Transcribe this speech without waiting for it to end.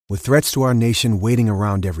With threats to our nation waiting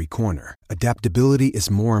around every corner, adaptability is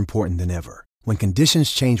more important than ever. When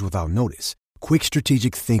conditions change without notice, quick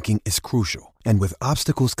strategic thinking is crucial. And with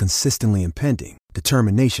obstacles consistently impending,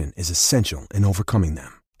 determination is essential in overcoming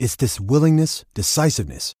them. It's this willingness,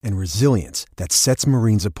 decisiveness, and resilience that sets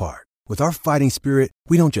Marines apart. With our fighting spirit,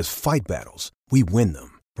 we don't just fight battles, we win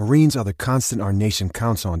them. Marines are the constant our nation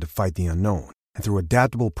counts on to fight the unknown. And through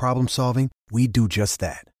adaptable problem solving, we do just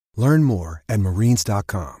that. Learn more at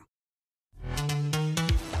marines.com.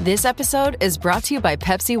 This episode is brought to you by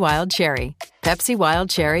Pepsi Wild Cherry. Pepsi Wild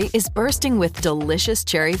Cherry is bursting with delicious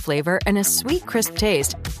cherry flavor and a sweet, crisp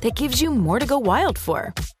taste that gives you more to go wild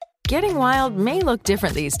for. Getting wild may look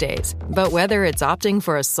different these days, but whether it's opting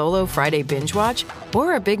for a solo Friday binge watch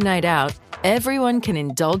or a big night out, everyone can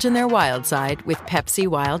indulge in their wild side with Pepsi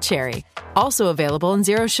Wild Cherry. Also available in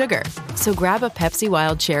Zero Sugar. So grab a Pepsi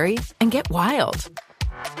Wild Cherry and get wild.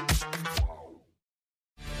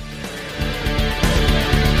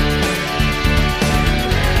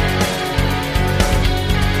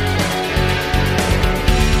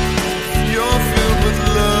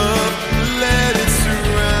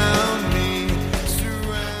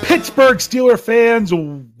 Pittsburgh Steelers fans,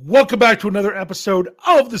 welcome back to another episode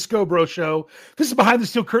of the Scobro Show. This is Behind the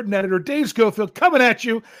Steel Curtain editor Dave Schofield coming at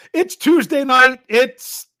you. It's Tuesday night.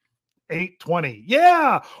 It's 8:20.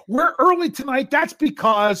 Yeah, we're early tonight. That's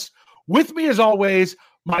because with me as always,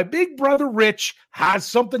 my big brother Rich has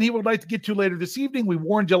something he would like to get to later this evening. We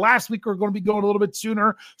warned you last week we're going to be going a little bit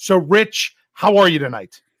sooner. So Rich, how are you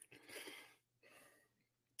tonight?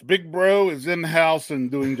 The big bro is in the house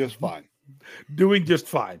and doing just fine. Doing just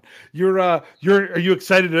fine. Are you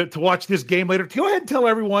excited to watch this game later? Go ahead and tell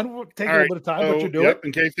everyone. We'll take a little bit of time what you're doing. Yep,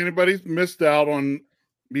 in case anybody's missed out on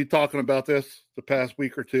me talking about this the past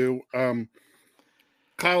week or two.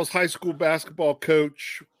 Kyle's high school basketball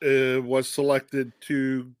coach was selected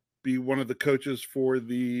to be one of the coaches for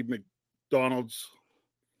the McDonald's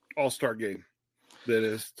All-Star game that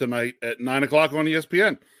is tonight at 9:00 on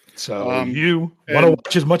ESPN. So you want to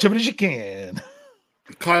watch as much of it as you can.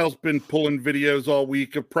 Kyle's been pulling videos all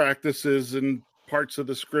week of practices and parts of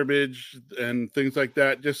the scrimmage and things like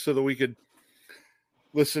that, just so that we could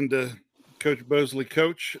listen to Coach Bosley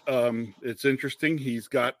coach. It's interesting. He's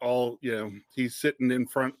got he's sitting in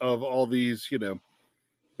front of all these,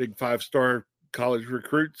 big 5-star college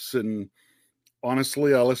recruits. And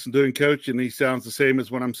honestly, I listen to him coach and he sounds the same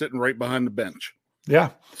as when I'm sitting right behind the bench.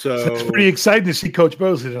 Yeah. So it's pretty exciting to see Coach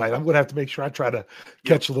Bosley tonight. I'm going to have to make sure I try to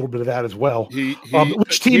catch a little bit of that as well.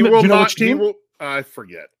 Which team? Do you know which team? I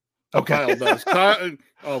forget. Okay. Kyle does.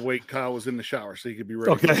 Kyle was in the shower, so he could be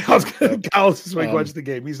ready. Okay. Kyle's just watching the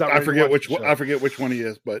game. He's not. I forget which one he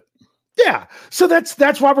is, but yeah. So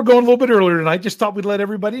that's why we're going a little bit earlier tonight. Just thought we'd let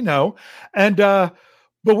everybody know. And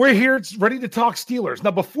but we're here, it's ready to talk Steelers.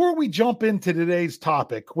 Now, before we jump into today's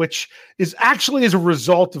topic, which is actually as a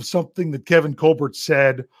result of something that Kevin Colbert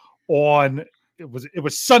said on it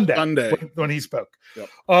was Sunday. When he spoke, yep.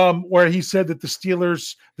 Where he said that the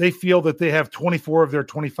Steelers, they feel that they have 24 of their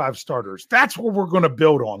 25 starters. That's what we're going to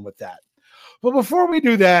build on with that. But before we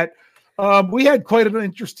do that, we had quite an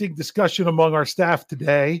interesting discussion among our staff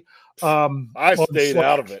today. I stayed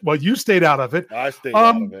out of it. Well, you stayed out of it. I stayed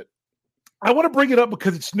out of it. I want to bring it up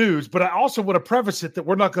because it's news, but I also want to preface it that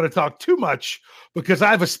we're not going to talk too much because I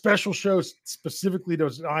have a special show specifically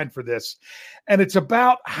designed for this. And it's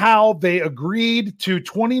about how they agreed to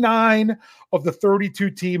 29 of the 32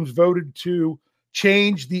 teams voted to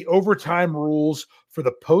change the overtime rules for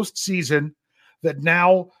the postseason, that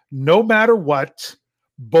now, no matter what,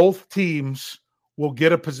 both teams will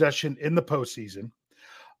get a possession in the postseason.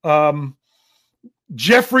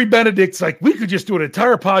 Jeffrey Benedict's like, we could just do an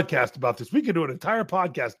entire podcast about this. We could do an entire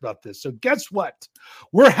podcast about this. So guess what?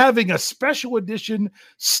 We're having a special edition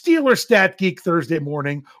Steeler Stat Geek Thursday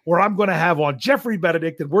morning where I'm going to have on Jeffrey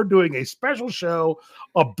Benedict, and we're doing a special show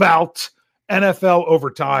about NFL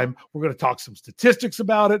overtime. We're going to talk some statistics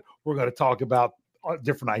about it. We're going to talk about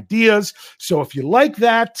different ideas. So if you like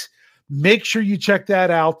that, make sure you check that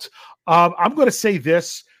out. I'm going to say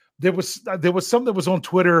this. There was some that was on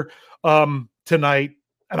Twitter tonight,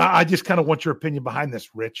 and I just kind of want your opinion behind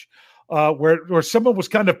this, Rich, where someone was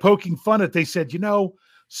kind of poking fun at. They said,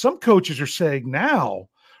 some coaches are saying now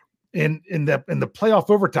in the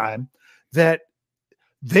playoff overtime that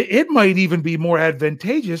it might even be more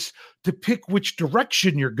advantageous to pick which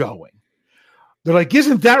direction you're going. They're like,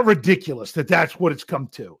 isn't that ridiculous that that's what it's come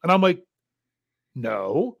to? And I'm like,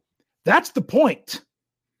 no, that's the point.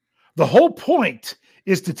 The whole point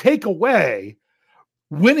is to take away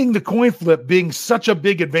winning the coin flip being such a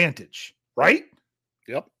big advantage, right?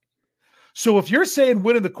 Yep. So if you're saying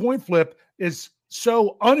winning the coin flip is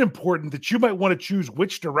so unimportant that you might want to choose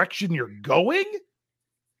which direction you're going,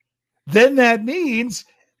 then that means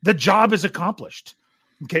the job is accomplished.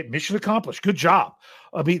 Okay, mission accomplished. Good job.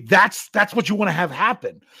 I mean, that's what you want to have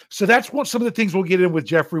happen. So that's some of the things we'll get in with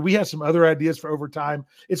Jeffrey. We have some other ideas for overtime.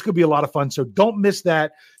 It's going to be a lot of fun. So don't miss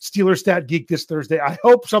that Steelers Stat Geek this Thursday. I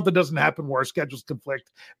hope something doesn't happen where our schedules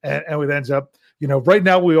conflict and it ends up, right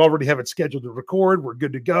now we already have it scheduled to record. We're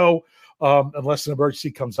good to go. Unless an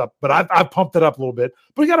emergency comes up, but I've pumped it up a little bit.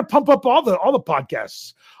 But we got to pump up all the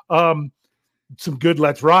podcasts. Some good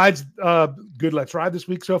Let's Ride this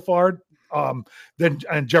week so far. Then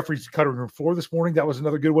Jeffrey's Cutting Room Floor this morning. That was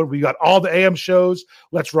another good one. We got all the AM shows.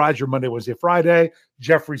 Let's Ride your Monday, Wednesday, Friday.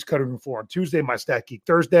 Jeffrey's Cutting Room Floor on Tuesday. My Stat Geek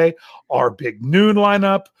Thursday. Our big noon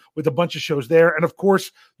lineup with a bunch of shows there. And of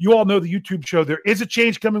course, you all know the YouTube show. There is a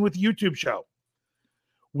change coming with the YouTube show.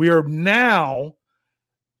 We are now,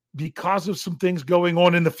 because of some things going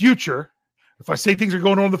on in the future. If I say things are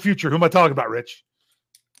going on in the future, who am I talking about, Rich?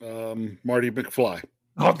 Marty McFly.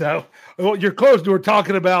 Oh, no. Well, you're close. We're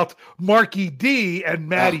talking about Marky D and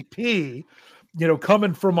Matty P,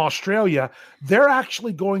 coming from Australia. They're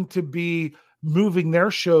actually going to be moving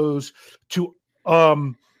their shows to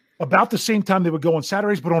about the same time they would go on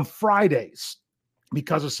Saturdays, but on Fridays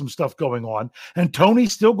because of some stuff going on. And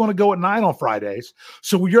Tony's still going to go at 9 on Fridays.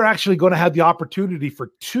 So you're actually going to have the opportunity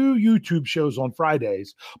for 2 YouTube shows on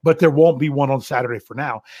Fridays, but there won't be one on Saturday for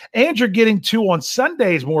now. And you're getting 2 on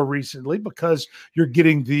Sundays more recently because you're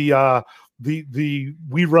getting the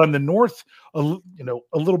We Run the North, a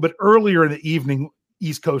little bit earlier in the evening,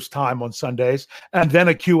 East Coast time on Sundays, and then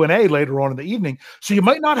a Q&A later on in the evening. So you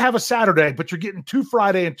might not have a Saturday, but you're getting 2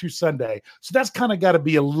 Friday and 2 Sunday. So that's kind of got to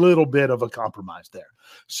be a little bit of a compromise there.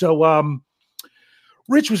 So,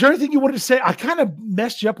 Rich, was there anything you wanted to say? I kind of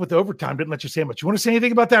messed you up with overtime. Didn't let you say much. You want to say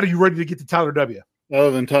anything about that? Or are you ready to get to Tyler W? Other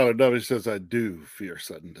than Tyler W says, I do fear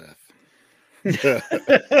sudden death.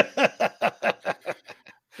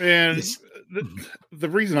 And the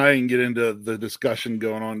reason I didn't get into the discussion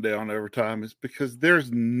going on down overtime is because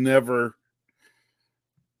there's never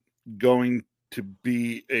going to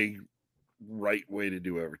be a right way to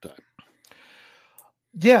do overtime.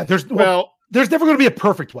 Yeah, there's never going to be a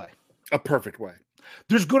perfect way. A perfect way.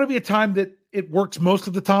 There's going to be a time that it works most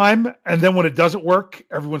of the time, and then when it doesn't work,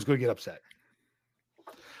 everyone's going to get upset.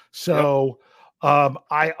 So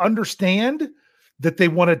I understand that they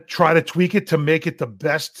want to try to tweak it to make it the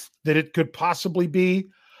best that it could possibly be.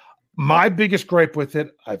 My biggest gripe with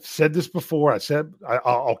it, I've said this before,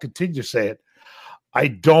 I'll continue to say it, I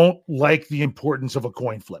don't like the importance of a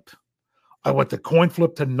coin flip. I want the coin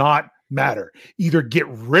flip to not matter. Either get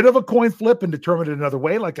rid of a coin flip and determine it another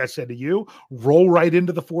way, like I said to you, roll right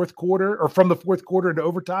into the fourth quarter or from the fourth quarter into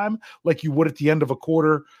overtime, like you would at the end of a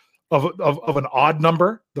quarter of an odd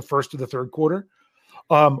number, the first or the third quarter.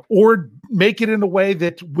 Or make it in a way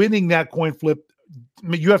that winning that coin flip,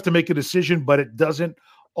 you have to make a decision, but it doesn't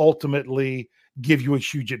ultimately give you a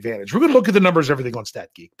huge advantage. We're going to look at the numbers, everything on Stat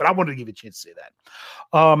Geek, but I wanted to give you a chance to say that.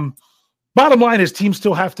 Bottom line is teams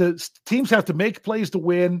have to make plays to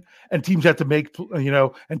win, and teams have to make,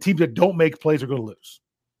 and teams that don't make plays are going to lose.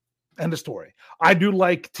 End of story. I do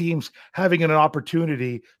like teams having an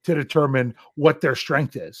opportunity to determine what their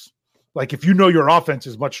strength is. Like if your offense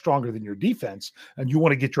is much stronger than your defense and you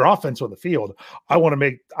want to get your offense on the field, I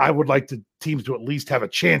would like teams to at least have a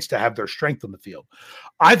chance to have their strength on the field.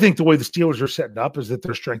 I think the way the Steelers are setting up is that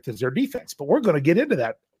their strength is their defense, but we're going to get into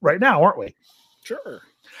that right now, aren't we? Sure.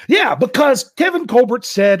 Yeah, because Kevin Colbert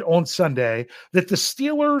said on Sunday that the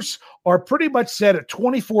Steelers are pretty much set at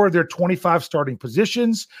 24 of their 25 starting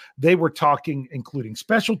positions. They were talking, including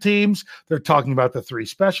special teams. They're talking about the 3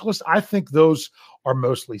 specialists. I think those are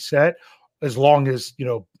mostly set as long as,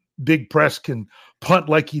 Big Press can punt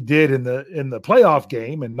like he did in the playoff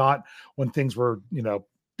game and not when things were,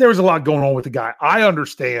 there was a lot going on with the guy. I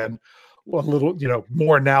understand a little,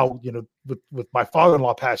 more now, with my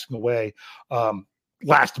father-in-law passing away,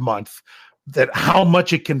 last month, that how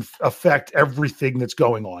much it can affect everything that's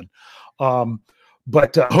going on.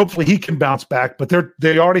 But hopefully he can bounce back, but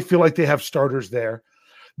they already feel like they have starters there.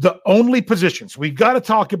 The only positions we've got to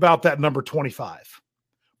talk about that number 25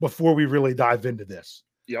 before we really dive into this.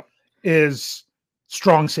 Yep. Is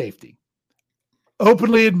strong safety.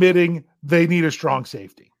 Openly admitting they need a strong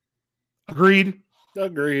safety. Agreed?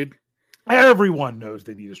 Agreed. Everyone knows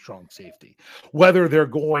they need a strong safety. Whether they're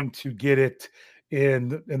going to get it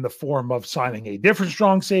in the form of signing a different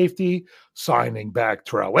strong safety, signing back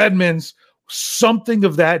Terrell Edmonds, something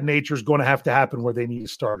of that nature is going to have to happen where they need a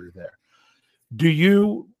starter there.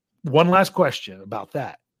 One last question about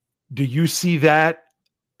that. Do you see that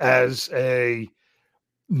as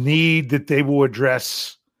need that they will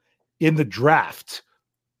address in the draft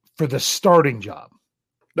for the starting job?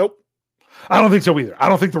 Nope. I don't think so either. I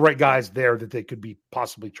don't think the right guy's there that they could be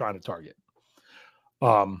possibly trying to target.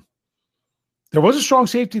 There was a strong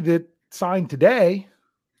safety that signed today.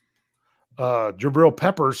 Jabril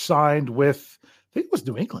Peppers signed with, I think it was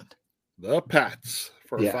New England. The Pats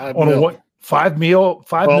for $5 on million. $5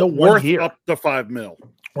 million worth 1 year. Up to $5 million.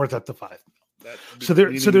 Worth up to $5 million. So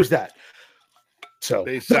there's that. So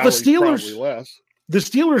the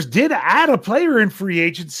Steelers did add a player in free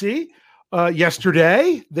agency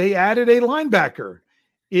yesterday. They added a linebacker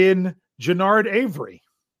in Jannard Avery.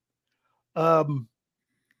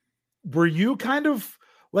 Were you kind of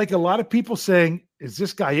like a lot of people saying, is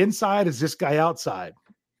this guy inside? Is this guy outside?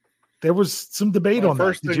 There was some debate on that.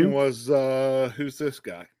 First thing was, who's this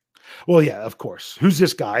guy? Well, yeah, of course. Who's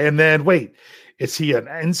this guy? And then, wait, is he an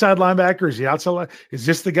inside linebacker? Is he outside? Is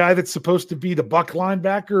this the guy that's supposed to be the buck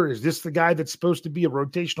linebacker? Is this the guy that's supposed to be a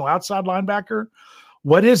rotational outside linebacker?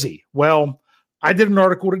 What is he? Well, I did an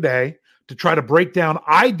article today to try to break down.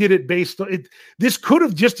 I did it based on it. This could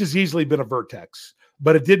have just as easily been a Vertex,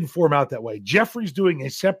 but it didn't form out that way. Jeffrey's doing a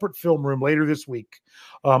separate film room later this week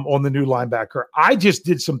on the new linebacker. I just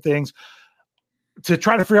did some things to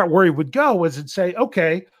try to figure out where he would go and say,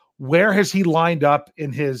 okay, where has he lined up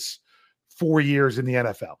in his 4 years in the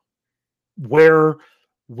NFL? Where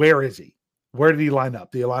is he? Where did he line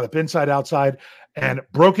up? Did he line up inside, outside? And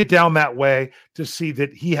broke it down that way to see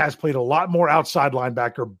that he has played a lot more outside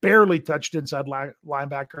linebacker, barely touched inside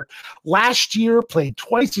linebacker. Last year, played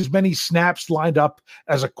twice as many snaps lined up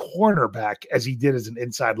as a cornerback as he did as an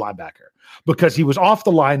inside linebacker because he was off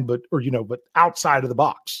the line, but outside of the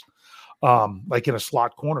box, like in a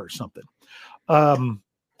slot corner or something.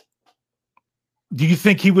 Do you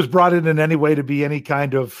think he was brought in any way to be any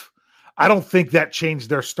kind of? I don't think that changed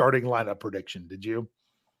their starting lineup prediction. Did you?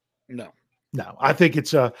 No. I think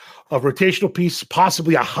it's a rotational piece,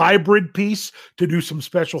 possibly a hybrid piece to do some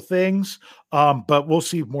special things. But we'll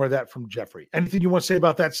see more of that from Jeffrey. Anything you want to say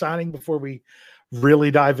about that signing before we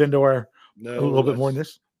really dive into a little bit more in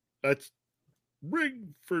this? That's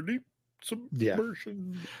ring for deep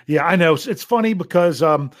submersion. Yeah, I know. It's funny because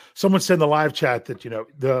someone said in the live chat that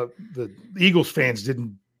the Eagles fans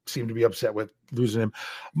didn't seem to be upset with losing him.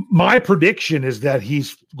 My prediction is that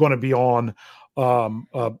he's going to be on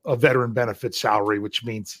a veteran benefit salary, which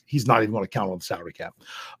means he's not even going to count on the salary cap.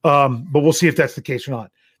 But we'll see if that's the case or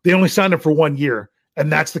not. They only signed him for 1 year,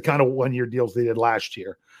 and that's the kind of 1 year deals they did last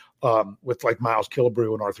year with like Miles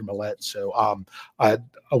Killebrew and Arthur Millette. So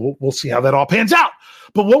we'll see how that all pans out.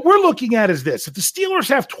 But what we're looking at is this: if the Steelers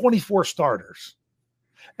have 24 starters,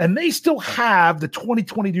 and they still have the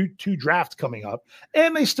 2022 draft coming up,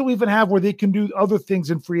 and they still even have where they can do other things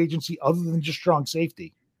in free agency other than just strong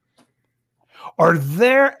safety. Are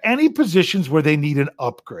there any positions where they need an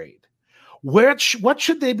upgrade? What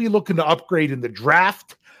should they be looking to upgrade in the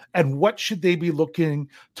draft? And what should they be looking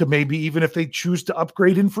to maybe even if they choose to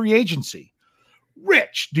upgrade in free agency?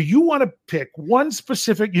 Rich, do you want to pick one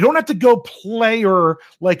specific? You don't have to go player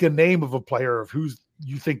like a name of a player of who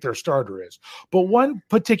you think their starter is, but one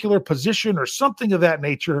particular position or something of that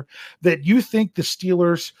nature that you think the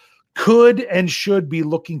Steelers could and should be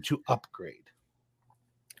looking to upgrade.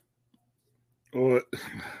 Well,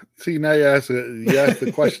 see, now you asked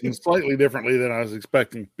the question slightly differently than I was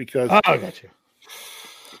expecting because I got you.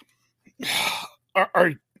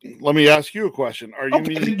 Let me ask you a question. Are you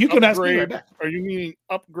meaning you can upgrade, ask me right back. Are you meaning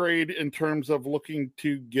upgrade in terms of looking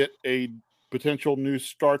to get a potential new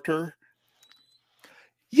starter?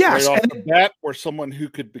 Yes, right off the bat, or someone who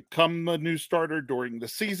could become a new starter during the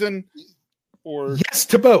season? Or yes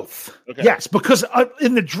to both. Okay. Yes, because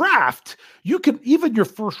in the draft, you can even your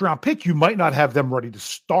first round pick, you might not have them ready to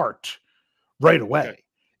start right away. Okay.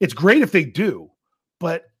 It's great if they do,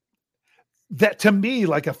 but that to me,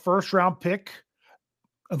 like a first round pick,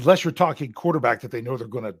 unless you're talking quarterback that they know they're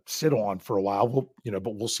going to sit on for a while,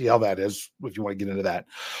 but we'll see how that is if you want to get into that.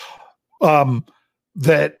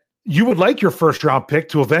 That you would like your first round pick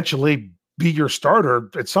to eventually be your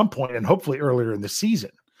starter at some point and hopefully earlier in the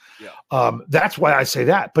season. Yeah. That's why I say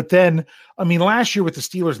that. But then, I mean, last year with the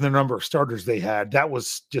Steelers and the number of starters they had, that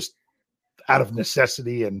was just out of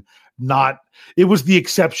necessity and it was the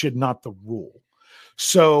exception, not the rule.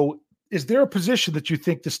 So is there a position that you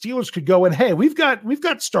think the Steelers could go and, hey, we've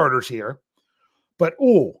got starters here, but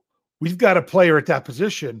we've got a player at that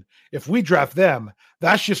position. If we draft them,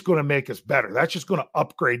 that's just going to make us better. That's just going to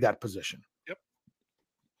upgrade that position. Yep.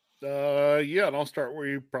 And I'll start where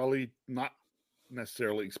you probably not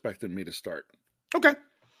necessarily expected me to start. Okay.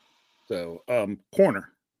 So, corner.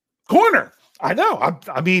 Corner. I know.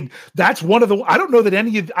 I mean, that's one of the. I don't know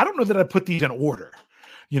that I put these in order,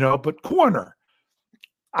 but corner.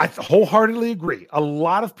 I wholeheartedly agree. A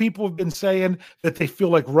lot of people have been saying that they feel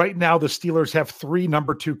like right now the Steelers have 3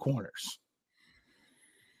 number 2 corners.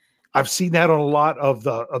 I've seen that on a lot of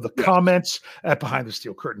the comments at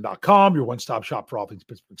BehindTheSteelCurtain.com, your one-stop shop for all things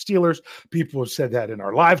Pittsburgh Steelers. People have said that in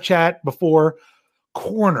our live chat before.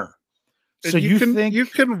 Corner. So you think you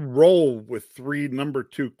can roll with 3 number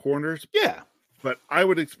 2 corners? Yeah. But I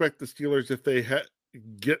would expect the Steelers, if they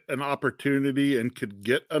get an opportunity and could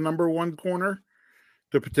get a number 1 corner,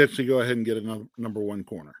 to potentially go ahead and get a number 1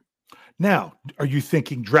 corner. Now, are you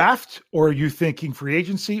thinking draft or are you thinking free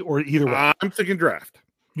agency or either way? I'm thinking draft.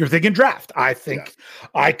 You're thinking draft. I think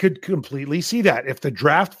I could completely see that. If the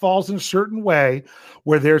draft falls in a certain way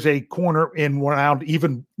where there's a corner in round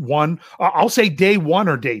even 1, I'll say day 1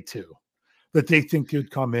 or day 2 that they think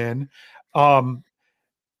could come in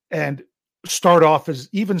and start off as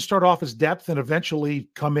depth and eventually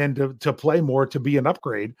come in to play more, to be an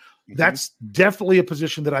upgrade. Mm-hmm. That's definitely a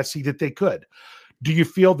position that I see that they could. Do you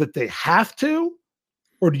feel that they have to,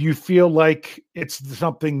 or do you feel like it's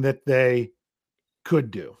something that they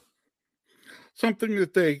could do? Something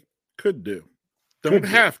that they could do. Don't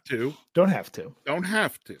have to.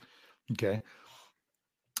 Okay.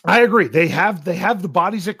 I agree. They have the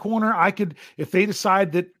bodies at corner. If they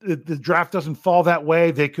decide that the draft doesn't fall that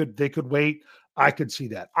way, they could wait. I could see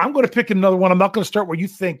that. I'm going to pick another one. I'm not going to start where you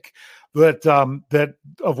think that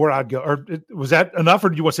of where I'd go. Or was that enough, or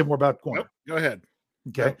do you want to say more about corner? Nope, go ahead.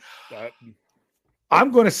 Okay. I'm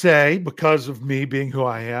going to say, because of me being who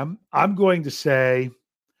I am, I'm going to say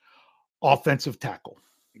offensive tackle.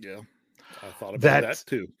 Yeah, I thought about that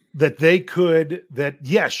too.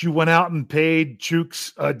 Yes, you went out and paid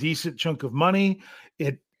Chooks a decent chunk of money.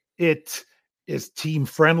 It is team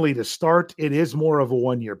friendly to start. It is more of a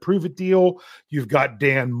 1-year prove it deal. You've got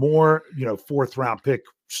Dan Moore, 4th round pick,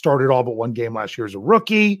 started all but 1 game last year as a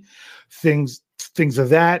rookie. Things of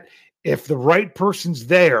that. If the right person's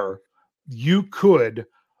there, you could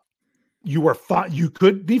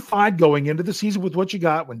be fine going into the season with what you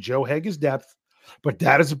got when Joe Haeg is depth. But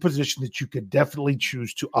that is a position that you could definitely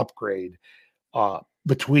choose to upgrade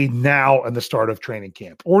between now and the start of training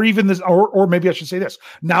camp, or even this, or maybe I should say this,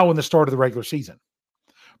 now and the start of the regular season,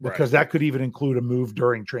 because that could even include a move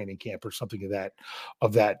during training camp or something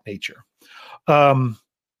of that nature. Do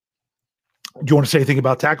you want to say anything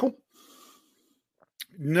about tackle?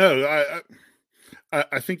 No,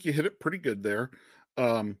 I think you hit it pretty good there.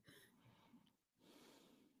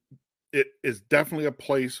 It is definitely a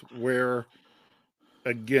place where,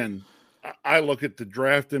 again, I look at the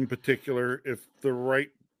draft in particular. If the right,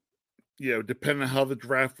 depending on how the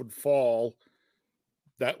draft would fall,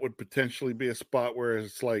 that would potentially be a spot where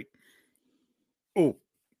it's like, oh,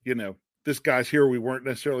 this guy's here. We weren't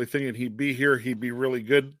necessarily thinking he'd be here. He'd be really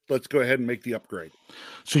good. Let's go ahead and make the upgrade.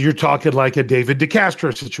 So you're talking like a David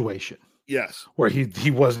DeCastro situation. Yes. Where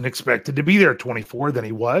he wasn't expected to be there at 24, then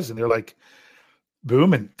he was, and they're like,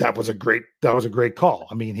 boom, and that was a great call.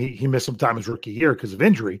 I mean, he missed some time his rookie year because of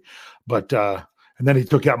injury, but and then he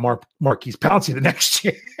took out Marquise Pouncey the next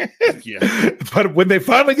year. Yeah. But when they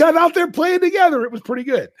finally got out there playing together, it was pretty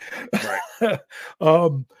good. Right.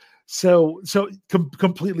 So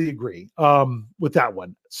completely agree with that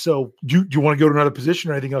one. So do you want to go to another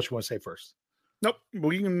position or anything else you want to say first? Nope.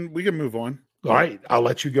 We can move on. All right. I'll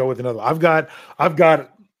let you go with another. I've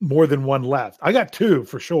got more than one left. I got 2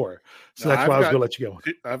 for sure. So that's why I was going to let you go.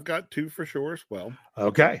 I've got 2 for sure as well.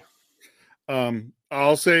 Okay.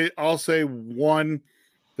 I'll say one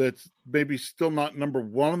that's maybe still not number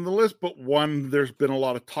 1 on the list, but one there's been a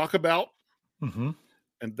lot of talk about. Mm-hmm.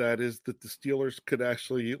 And that is that the Steelers could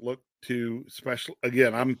actually look to special.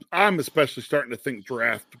 Again, I'm especially starting to think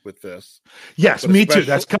draft with this. Yes, me too.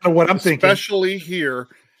 That's kind of what I'm thinking. Especially here,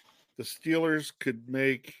 the Steelers could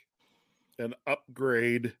make an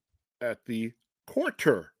upgrade at the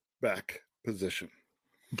quarterback position.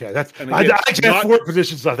 Okay, that's again, I actually have 4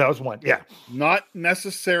 positions. So that was one. Yeah, not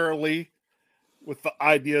necessarily with the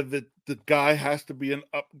idea that the guy has to be an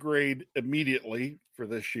upgrade immediately for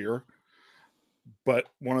this year, but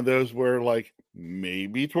one of those where like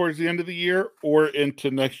maybe towards the end of the year or into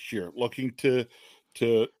next year, looking to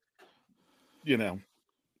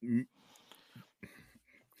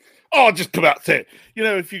I'll just come out and say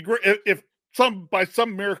it. If by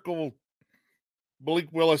some miracle Malik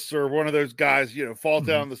Willis or one of those guys, falls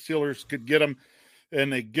down, the Steelers could get him,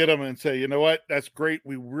 and they get him and say, you know what, that's great.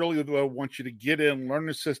 We really want you to get in, learn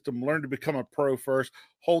the system, learn to become a pro first,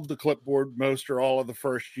 hold the clipboard most or all of the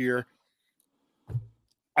first year.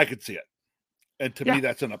 I could see it. And to me,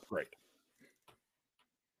 that's an upgrade.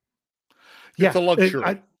 It's a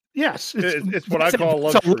luxury. Yes, it's what I call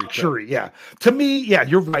it's a luxury. Luxury, yeah. To me, yeah,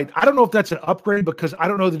 you're right. I don't know if that's an upgrade because I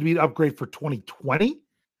don't know that it'd be an upgrade for 2020.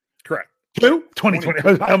 Correct.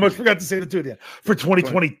 2020. I almost forgot to say the two again for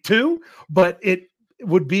 2022, but it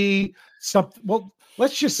would be something. Well,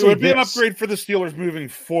 let's just say it would be an upgrade for the Steelers moving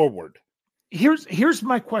forward. Here's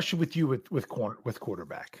my question with you with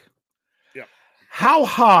quarterback. Yeah. How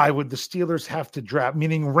high would the Steelers have to draft,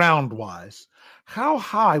 meaning round wise? How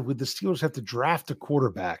high would the Steelers have to draft a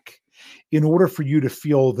quarterback in order for you to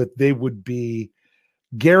feel that they would be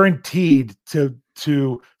guaranteed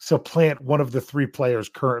to supplant one of the three players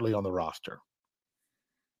currently on the roster?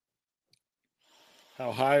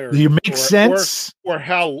 How high? Do you make sense? Or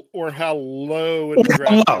how low?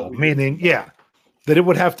 Meaning, yeah, that it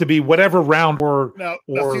would have to be whatever round or now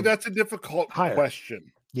see, that's a difficult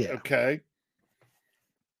question. Yeah. Okay.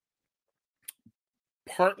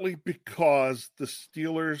 Partly because the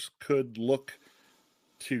Steelers could look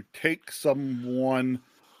to take someone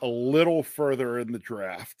a little further in the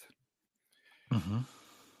draft,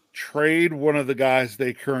 trade one of the guys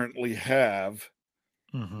they currently have,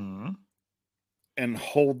 and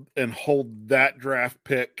hold that draft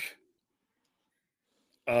pick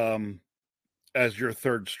as your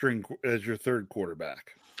third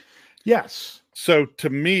quarterback. Yes. So to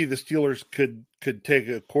me, the Steelers could take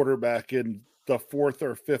a quarterback in the 4th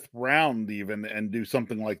or 5th round even and do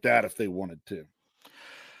something like that if they wanted to.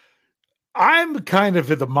 I'm kind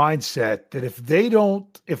of in the mindset that if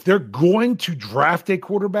they're going to draft a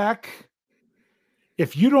quarterback,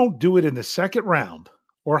 if you don't do it in the 2nd round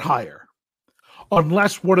or higher,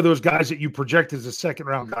 unless one of those guys that you project as a 2nd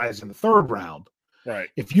round guy is in the 3rd round, right?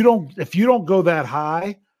 If you don't go that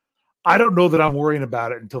high, I don't know that I'm worrying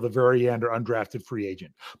about it until the very end or undrafted free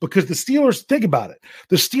agent, because the Steelers, think about it.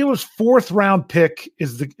 The Steelers' 4th round pick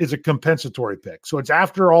is a compensatory pick. So it's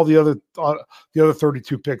after all the other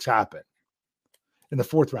 32 picks happen in the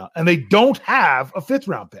 4th round, and they don't have a 5th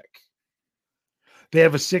round pick. They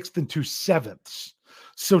have a 6th and 2 7ths.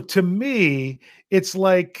 So to me, it's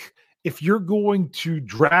like, if you're going to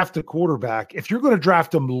draft a quarterback, if you're going to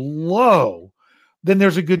draft them low, then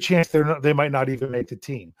there's a good chance they might not even make the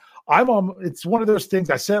team. It's one of those things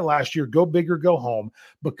I said last year, go big or go home,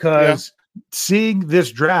 because seeing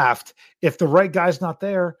this draft, if the right guy's not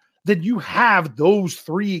there, then you have those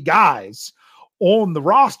 3 guys on the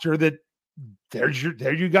roster there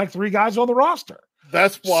you got 3 guys on the roster.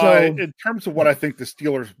 That's why, in terms of what I think the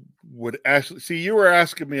Steelers would actually see, you were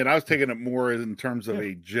asking me, and I was taking it more in terms of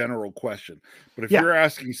a general question. But if you're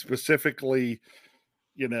asking specifically,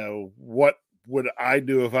 what would I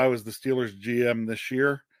do if I was the Steelers GM this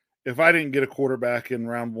year? If I didn't get a quarterback in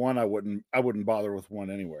round 1, I wouldn't bother with one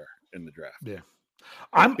anywhere in the draft. Yeah.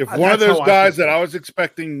 If one of those guys that I was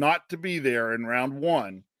expecting not to be there in round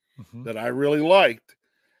 1 that I really liked,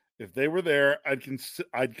 if they were there,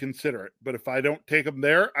 I'd consider it. But if I don't take them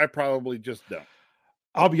there, I probably just don't.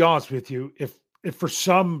 I'll be honest with you. If for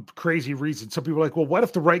some crazy reason, some people are like, well, what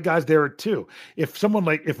if the right guy's there at 2? If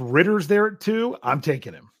Ritter's there at 2, I'm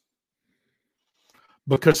taking him.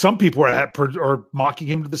 Because some people are mocking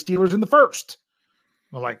him to the Steelers in the 1st.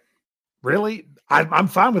 I'm like, really? I'm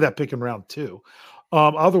fine with that pick in round 2.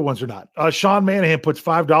 Other ones are not. Sean Manahan puts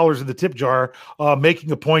 $5 in the tip jar,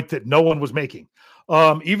 making a point that no one was making.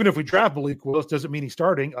 Even if we draft Malik Willis, doesn't mean he's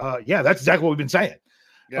starting. Yeah, that's exactly what we've been saying.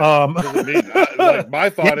 Yeah, my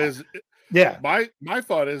thought is, my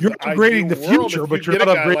thought is you're upgrading the future, but you're not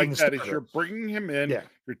upgrading the starter. You're bringing him in,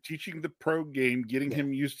 you're teaching the pro game, getting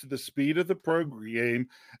him used to the speed of the pro game,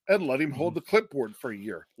 and let him hold the clipboard for a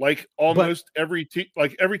year, like every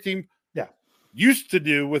team used to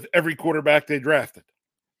do with every quarterback they drafted.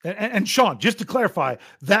 And Sean, just to clarify,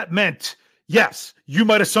 that meant, yes, you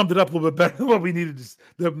might have summed it up a little bit better than what we needed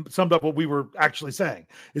to summed up what we were actually saying,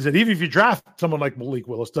 is that even if you draft someone like Malik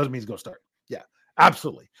Willis, doesn't mean he's going to start. Yeah,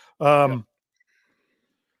 absolutely.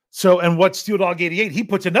 So, and what Steel Dog 88, he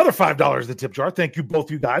puts another $5 in the tip jar. Thank you,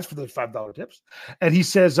 both you guys, for those $5 tips. And he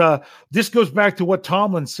says, this goes back to what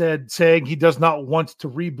Tomlin said, saying he does not want to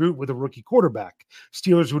reboot with a rookie quarterback.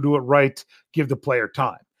 Steelers will do it right, give the player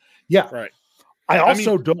time. Yeah. Right. I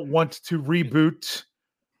also don't want to reboot.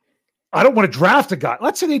 I don't want to draft a guy.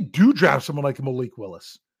 Let's say they do draft someone like Malik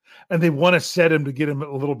Willis, and they want to set him to get him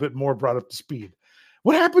a little bit more brought up to speed.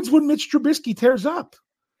 What happens when Mitch Trubisky tears up?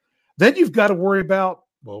 Then you've got to worry about,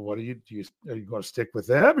 well, what are you going to stick with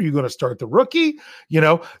them? Are you going to start the rookie?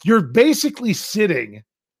 You're basically sitting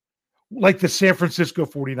like the San Francisco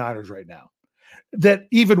 49ers right now. That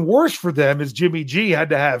even worse for them is Jimmy G had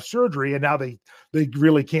to have surgery, and now they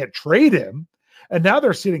really can't trade him. And now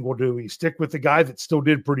they're sitting, well, do we stick with the guy that still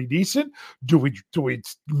did pretty decent? Do we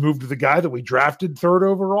move to the guy that we drafted 3rd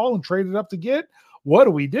overall and traded up to get? What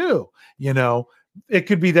do we do? It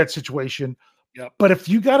could be that situation. Yep. But if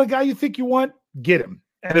you got a guy you think you want, get him.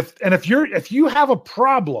 And if you have a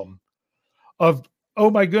problem of,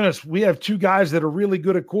 oh my goodness, we have 2 guys that are really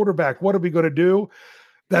good at quarterback, what are we going to do?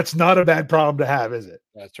 That's not a bad problem to have, is it?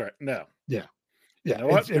 That's right. No. Yeah. You know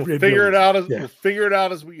what? We'll figure it out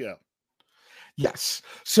as we go. Yes.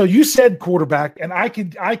 So you said quarterback, and I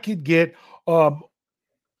could get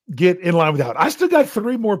in line with that. I still got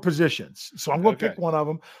 3 more positions, so I'm going to pick one of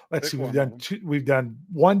them. Let's see. We've done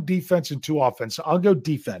 1 defense and 2 offense. So I'll go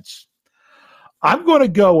defense. I'm going to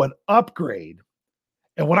go an upgrade,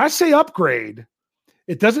 and when I say upgrade,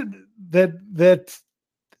 it doesn't that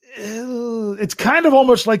it's kind of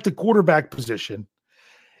almost like the quarterback position.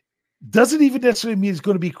 Doesn't even necessarily mean it's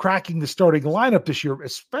going to be cracking the starting lineup this year,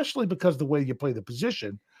 especially because of the way you play the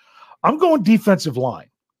position. I'm going defensive line.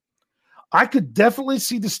 I could definitely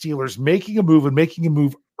see the Steelers making a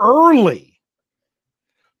move early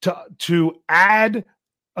to add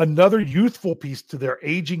another youthful piece to their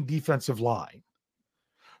aging defensive line,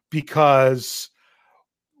 because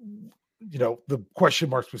the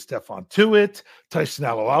question marks with Stephon Tuitt. Tyson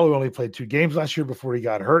Alualu only played 2 games last year before he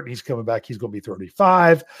got hurt, and he's coming back. He's going to be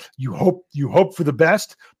 35. You hope for the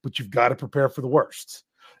best, but you've got to prepare for the worst.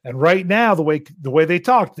 And right now, the way they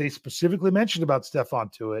talked, they specifically mentioned about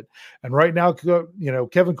Stephon Tuitt. And right now,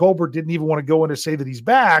 Kevin Colbert didn't even want to go in to say that he's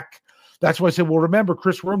back. That's why I said, well, remember,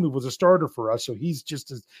 Chris Wormley was a starter for us, so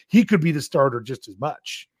he could be the starter just as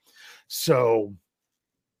much. So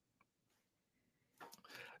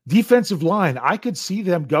defensive line, I could see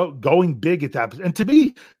them going big at that. And to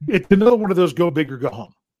me, it's another one of those go big or go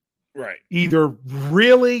home. Right. Either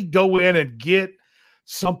really go in and get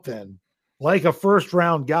something like a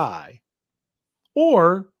 1st-round guy,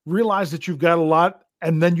 or realize that you've got a lot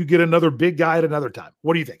and then you get another big guy at another time.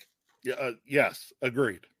 What do you think? Yeah. Yes.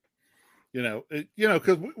 Agreed.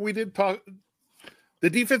 Because we did talk. The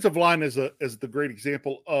defensive line is the great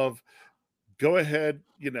example of go ahead.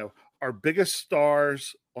 Our biggest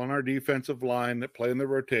stars on our defensive line that play in the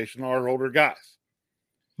rotation are older guys.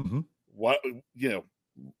 Mm-hmm.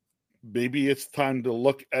 Maybe it's time to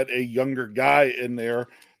look at a younger guy in there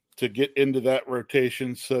to get into that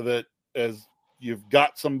rotation, so that as you've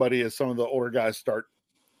got somebody, as some of the older guys start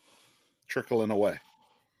trickling away.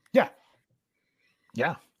 Yeah.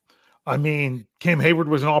 Yeah. I mean, Cam Hayward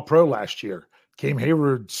was an All-Pro last year. Cam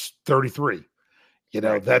Hayward's 33.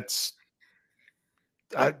 Right. That's,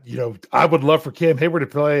 I would love for Cam Hayward to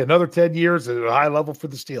play another 10 years at a high level for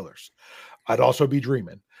the Steelers. I'd also be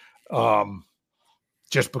dreaming,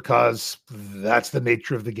 just because that's the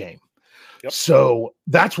nature of the game. Yep. So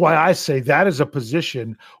that's why I say that is a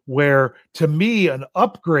position where, to me, an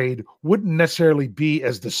upgrade wouldn't necessarily be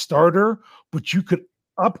as the starter, but you could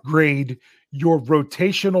upgrade your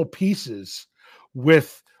rotational pieces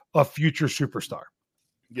with a future superstar.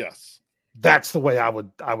 Yes. That's the way I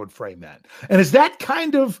would frame that. And is that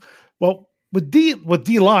kind of, well, with D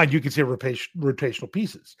line, you could say rotational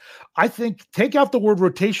pieces. I think take out the word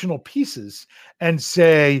rotational pieces and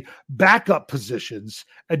say backup positions,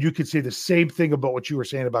 and you could say the same thing about what you were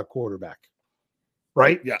saying about quarterback,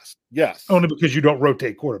 right? Yes. Yes. Only because you don't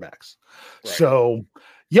rotate quarterbacks. Right. So,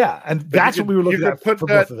 yeah, and that's what we were looking at for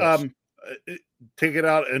both of those. Take it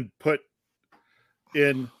out and put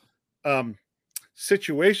in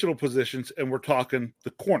situational positions, and we're talking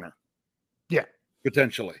the corner. Yeah.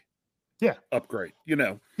 Potentially. Yeah. Upgrade,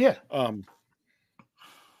 Yeah. Yeah.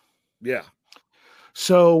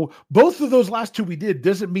 So both of those last 2 we did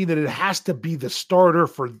doesn't mean that it has to be the starter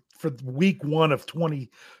for week 1 of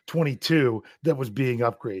 2022 that was being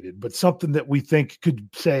upgraded, but something that we think could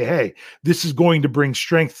say, hey, this is going to bring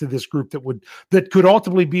strength to this group that could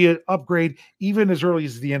ultimately be an upgrade even as early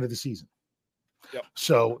as the end of the season. Yep.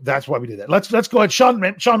 So that's why we did that. Let's go ahead. Sean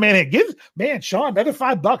Manning, Sean, another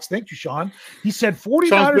 $5. Thank you, Sean. He said 49ers.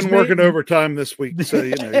 Sean's been working overtime this week, so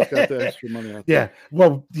he's got the extra money out there. Yeah.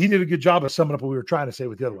 Well, he did a good job of summing up what we were trying to say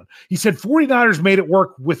with the other one. He said 49ers made it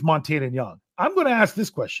work with Montana and Young. I'm going to ask this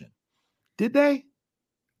question. Did they?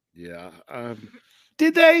 Yeah.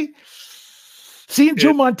 Did they? Seeing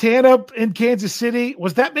Joe Montana in Kansas City,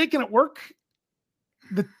 was that making it work?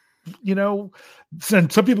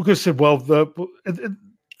 And some people could have said, well, kind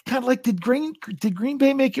of like, did Green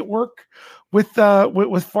Bay make it work with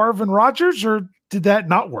Favre and Rodgers, or did that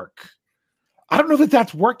not work? I don't know that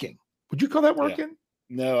that's working. Would you call that working? Yeah.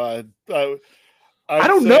 No, I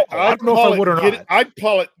don't know. I don't know if I would or not. I'd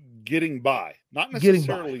call it getting by, not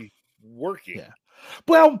necessarily working. Yeah.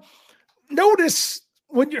 Well, notice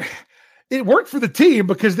when it worked for the team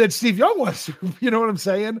because then Steve Young was, you know what I'm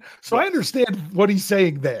saying? So I understand what he's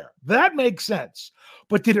saying there. That makes sense.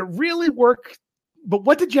 But did it really work? But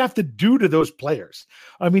what did you have to do to those players?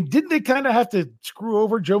 I mean, didn't they kind of have to screw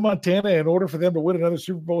over Joe Montana in order for them to win another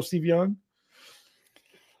Super Bowl, Steve Young?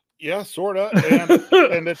 Yeah, sort of.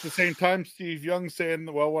 And at the same time, Steve Young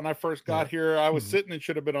saying, well, when I first got here, I was sitting and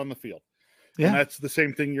should have been on the field. Yeah. And that's the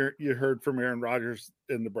same thing you heard from Aaron Rodgers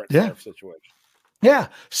in the Brett Favre situation. Yeah.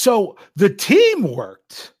 So the team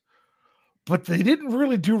worked, but they didn't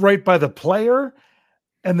really do right by the player.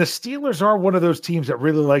 And the Steelers are one of those teams that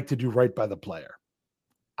really like to do right by the player.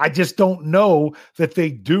 I just don't know that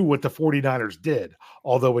they do what the 49ers did,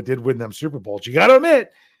 although it did win them Super Bowls. You got to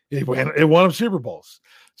admit, it won them Super Bowls.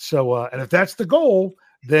 So, and if that's the goal,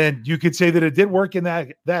 then you could say that it did work in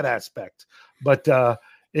that aspect. But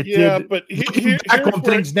it did. But looking back on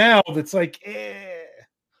things now, it's like,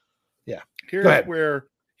 yeah.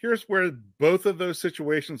 Here's where both of those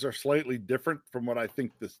situations are slightly different from what I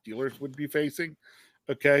think the Steelers would be facing.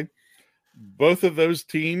 Okay. Both of those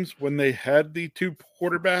teams, when they had the two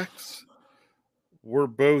quarterbacks, were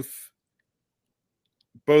both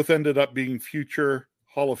ended up being future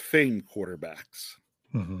Hall of Fame quarterbacks.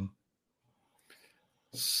 Mm-hmm.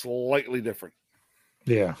 Slightly different.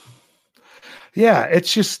 Yeah. Yeah.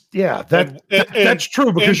 It's just, that's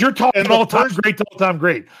true because you're talking all-time great to all-time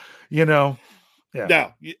great, you know? Yeah.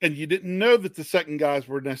 Now, and you didn't know that the second guys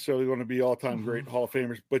were necessarily going to be all-time great Hall of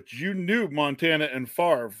Famers, but you knew Montana and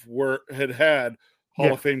Favre had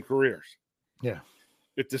Hall of Fame careers. Yeah.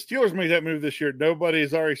 If the Steelers made that move this year,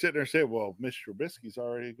 nobody's already sitting there saying, well, Mr. Trubisky's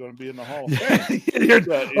already going to be in the Hall of Fame. We got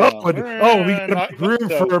to make room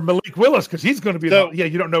for Malik Willis because he's going to be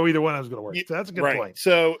you don't know either one of them's going to work. So that's a good point.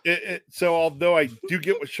 So so although I do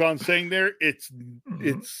get what Sean's saying there, it's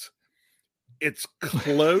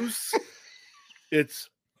close. It's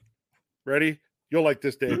ready. You'll like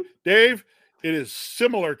this, Dave. Dave, it is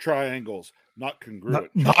similar triangles, not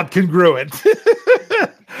congruent. Not congruent.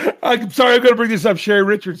 I'm sorry, I'm going to bring this up. Sherry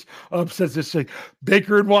Richards says this thing.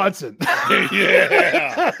 Baker and Watson.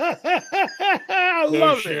 Yeah. I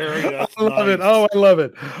love it. I love it. Oh, I love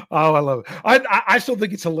it. Oh, I love it. I still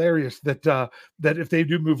think it's hilarious that if they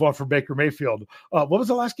do move on from Baker Mayfield, what was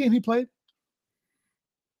the last game he played?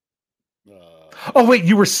 Oh, wait,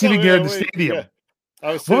 you were sitting there in the stadium. Yeah.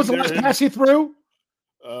 What was the last pass he threw?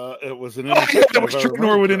 It was an interception. It was True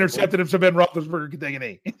Norwood intercepted him, so Ben Roethlisberger could take an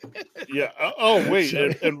knee. Yeah. Wait.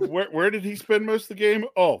 And where did he spend most of the game?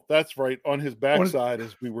 Oh, that's right. On his backside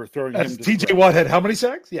as we were throwing him. TJ Watt had how many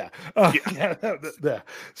sacks? Yeah. Yeah.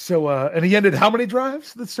 So, and he ended how many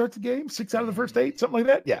drives that start the game? 6 out of the first 8, something like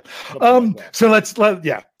that. Yeah. So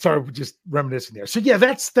sorry, we're just reminiscing there. So yeah,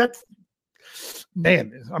 that's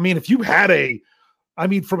man. I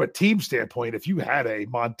mean, from a team standpoint, if you had a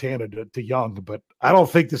Montana to Young, but I don't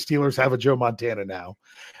think the Steelers have a Joe Montana now.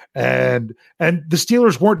 And the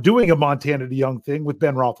Steelers weren't doing a Montana to Young thing with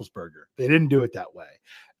Ben Roethlisberger. They didn't do it that way.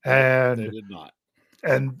 And they did not.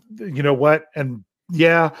 And you know what? And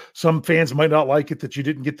yeah, some fans might not like it that you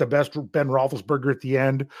didn't get the best Ben Roethlisberger at the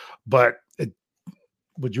end, but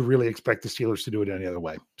would you really expect the Steelers to do it any other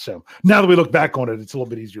way? So now that we look back on it, it's a little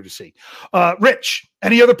bit easier to see. Rich,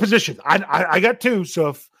 any other position? I got 2. So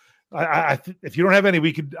if you don't have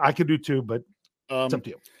any, I could do 2, but it's up to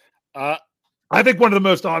you. I think one of the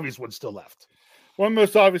most obvious ones still left. One of the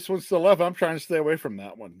most obvious ones still left. I'm trying to stay away from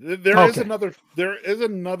that one. There is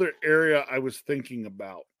another area I was thinking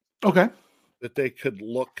about. Okay. That they could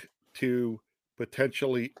look to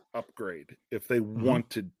potentially upgrade if they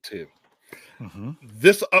wanted to. Mm-hmm.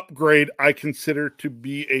 This upgrade I consider to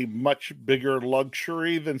be a much bigger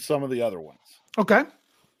luxury than some of the other ones. Okay.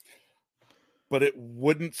 But it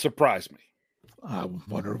wouldn't surprise me. I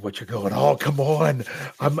wonder what you're going. Oh, come on.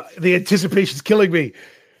 The anticipation's killing me.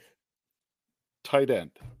 Tight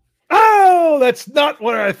end. Oh, that's not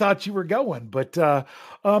where I thought you were going. But do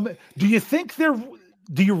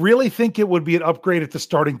you really think it would be an upgrade at the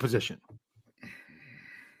starting position?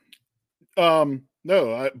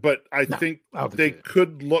 No, but I think they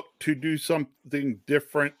could look to do something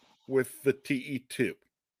different with the TE2.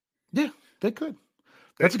 Yeah, they could.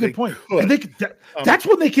 That's a good point. And that's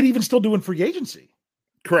what they could even still do in free agency.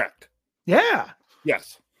 Correct. Yeah.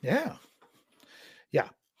 Yes. Yeah. Yeah.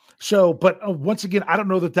 So, but once again, I don't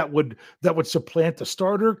know that would supplant the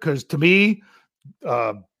starter because to me,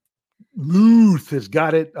 Muth has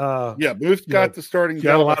got it. Muth got the starting job.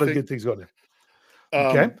 Got a lot of good things going there.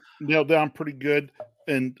 Okay. Nailed down pretty good.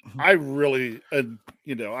 And I really,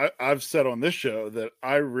 I've said on this show that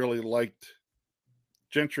I really liked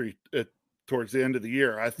Gentry towards the end of the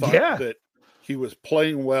year. I thought that He was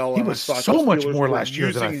playing well. He and was I thought so the much Steelers more were last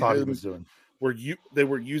year than I using thought he him- was doing. They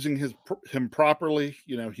were using him properly.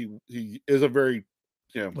 You know, he is a very,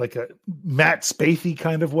 you know, Like a Matt Spaethy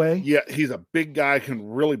kind of way. yeah, he's a big guy, can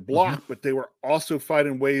really block, but they were also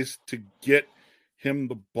finding ways to get him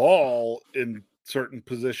the ball in certain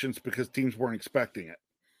positions because teams weren't expecting it.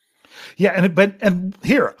 Yeah, and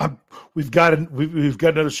here we've got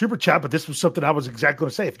another super chat, but this was something I was exactly going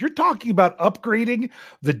to say. If you're talking about upgrading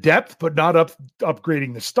the depth, but not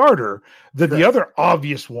upgrading the starter, then the other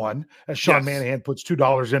obvious one, as Sean Manahan puts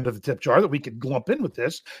 $2 into the tip jar that we could lump in with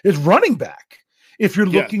this, is running back. If you're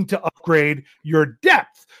looking to upgrade your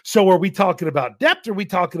depth. So are we talking about depth or are we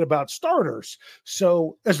talking about starters?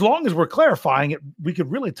 So as long as we're clarifying it, we could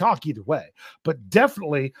really talk either way. But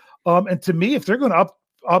definitely, and to me, if they're going to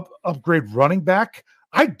upgrade running back,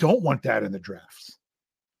 I don't want that in the drafts.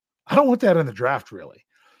 I don't want that in the draft, really.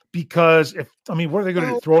 Because what are they going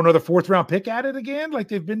to do? Throw another 4th round pick at it again, like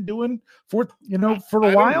they've been doing for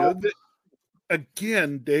a while?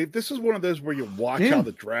 Again, Dave, this is one of those where you watch how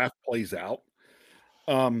the draft plays out.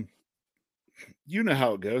 You know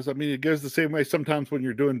how it goes. I mean, it goes the same way sometimes when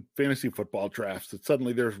you're doing fantasy football drafts, that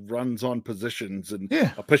suddenly there's runs on positions and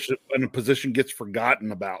a position gets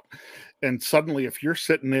forgotten about. And suddenly if you're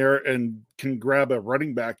sitting there and can grab a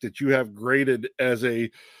running back that you have graded as a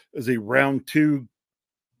round 2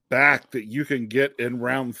 back that you can get in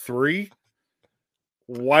round 3,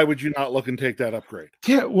 why would you not look and take that upgrade?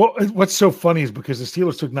 Yeah, well, what's so funny is because the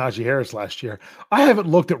Steelers took Najee Harris last year. I haven't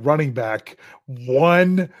looked at running back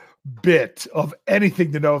one bit of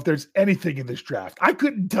anything to know if there's anything in this draft. I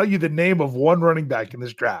couldn't tell you the name of one running back in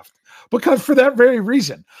this draft because for that very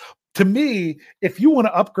reason. To me, if you want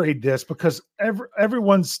to upgrade this, because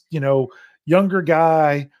everyone's, younger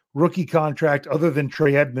guy, rookie contract, other than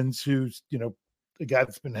Trey Edmonds, who's, the guy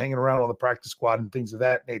that's been hanging around on the practice squad and things of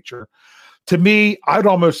that nature. To me, I'd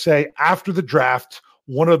almost say after the draft,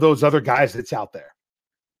 one of those other guys that's out there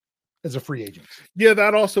as a free agent. Yeah,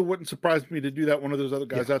 that also wouldn't surprise me to do that. One of those other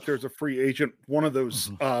guys out there as a free agent, one of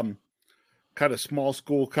those kind of small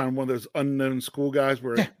school, kind of one of those unknown school guys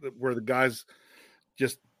where the guys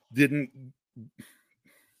just didn't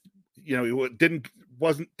go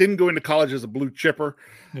into college as a blue chipper.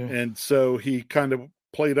 Yeah. And so he kind of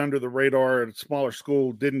played under the radar at a smaller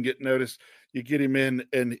school, didn't get noticed. You get him in,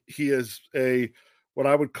 and he is what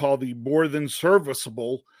I would call the more than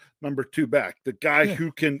serviceable number 2 back, the guy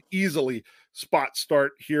who can easily spot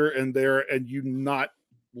start here and there, and you not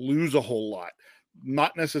lose a whole lot.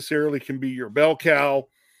 Not necessarily can be your bell cow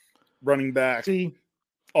running back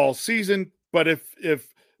all season, but if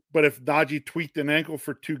Najee tweaked an ankle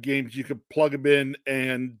for 2 games, you could plug him in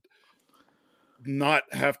and not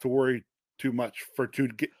have to worry too much for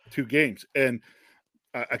two games. And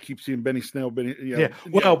I keep seeing Benny Snell.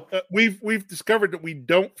 We've discovered that we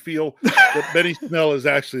don't feel that Benny Snell is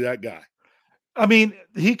actually that guy. I mean,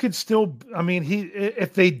 he could still. I mean,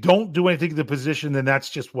 if they don't do anything to the position, then that's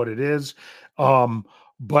just what it is. But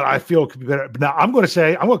I feel it could be better. But now I'm going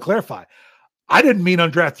to clarify. I didn't mean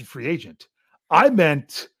undrafted free agent. I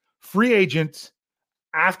meant free agent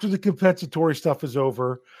after the compensatory stuff is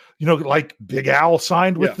over. Like Big Al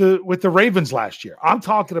signed with the Ravens last year. I'm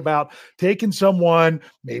talking about taking someone,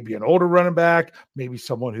 maybe an older running back, maybe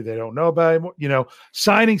someone who they don't know about,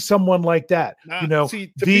 signing someone like that. Me, though,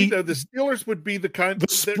 the Steelers would be the kind the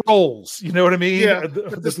Sproles. You know what I mean? Yeah,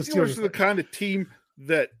 the Steelers are the kind of team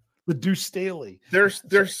that the Deuce Staley. Their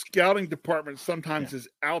scouting department sometimes is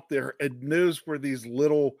out there and knows where these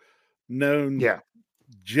little known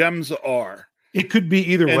gems are. It could be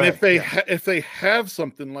either way. And if they have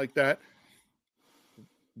something like that,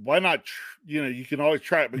 why not? You can always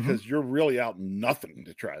try it because you're really out nothing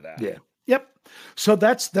to try that. Yeah. Yep. So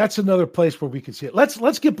that's another place where we can see it.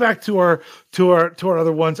 Let's get back to our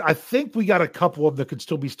other ones. I think we got a couple of them that could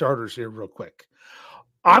still be starters here real quick.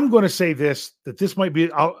 I'm going to say that this might be.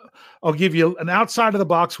 I'll give you an outside of the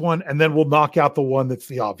box one, and then we'll knock out the one that's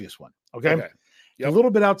the obvious one. Okay. Yep. A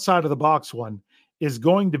little bit outside of the box one is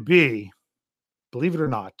going to be, believe it or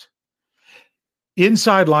not,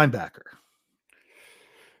 inside linebacker.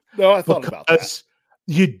 No, I thought about that.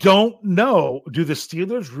 You don't know, do the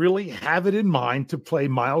Steelers really have it in mind to play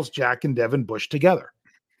Myles Jack and Devin Bush together?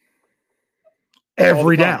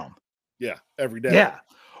 Every down. Yeah, every down. Yeah.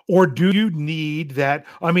 Or do you need that?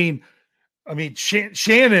 I mean,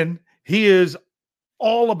 Shannon, he is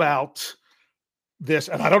all about this,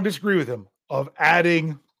 and I don't disagree with him, of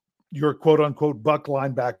adding your quote-unquote buck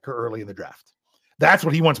linebacker early in the draft. That's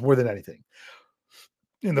what he wants more than anything.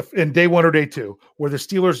 In day 1 or day 2, where the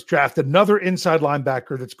Steelers draft another inside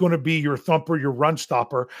linebacker that's going to be your thumper, your run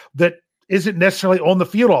stopper, that isn't necessarily on the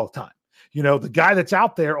field all the time. the guy that's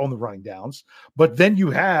out there on the running downs, but then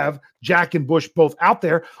you have Jack and Bush both out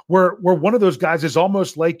there where one of those guys is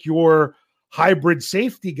almost like your hybrid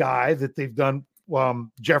safety guy that they've done.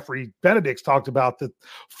 Jeffrey Benedict's talked about that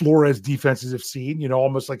Flores defenses have seen,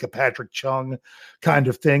 almost like a Patrick Chung kind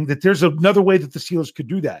of thing, that there's another way that the Steelers could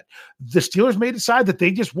do that. The Steelers may decide that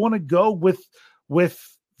they just want to go with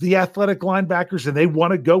the athletic linebackers and they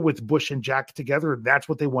want to go with Bush and Jack together. And that's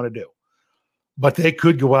what they want to do. But they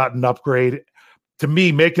could go out and upgrade. To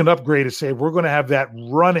me, make an upgrade to say, we're going to have that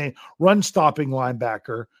run stopping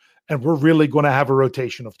linebacker. And we're really going to have a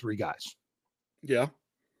rotation of 3 guys. Yeah.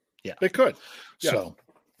 Yeah, they could. Yes. So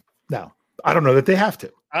now I don't know that they have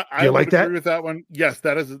to. I like agree that with that one. Yes,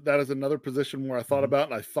 that is another position where I thought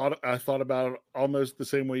about, and I thought about it almost the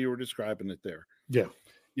same way you were describing it there. Yeah.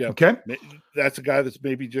 Yeah. Okay. That's a guy that's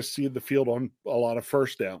maybe just seeing the field on a lot of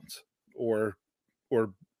first downs or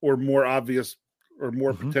more obvious or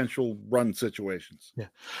more potential run situations. Yeah.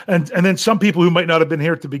 And then some people who might not have been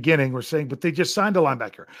here at the beginning were saying, but they just signed a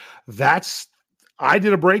linebacker. I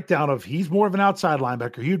did a breakdown of he's more of an outside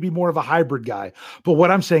linebacker. He would be more of a hybrid guy. But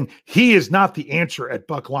what I'm saying, he is not the answer at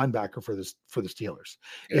buck linebacker for the Steelers.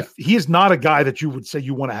 Yeah. If he is not a guy that you would say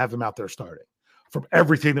you want to have him out there starting from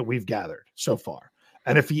everything that we've gathered so far.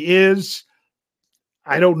 And if he is,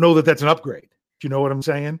 I don't know that that's an upgrade. Do you know what I'm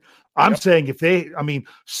saying? I'm saying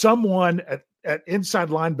someone at inside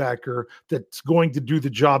linebacker that's going to do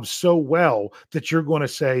the job so well that you're going to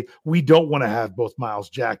say, we don't want to have both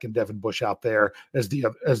Miles Jack and Devin Bush out there as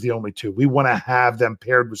the only 2. We want to have them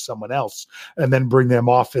paired with someone else and then bring them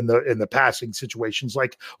off in the passing situations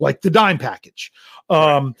like the dime package.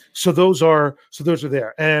 So those are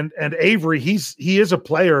there. And Avery, he is a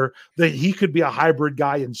player that he could be a hybrid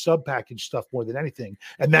guy in sub package stuff more than anything.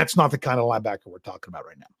 And that's not the kind of linebacker we're talking about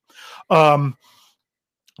right now.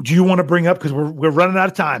 Do you want to bring up, because we're running out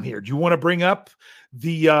of time here, do you want to bring up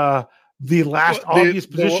the last obvious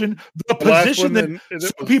position, the position that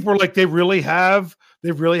some people are like they really have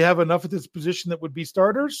enough at this position that would be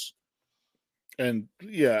starters? And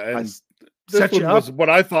this was what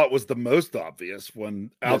I thought was the most obvious one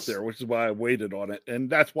out there, which is why I waited on it, and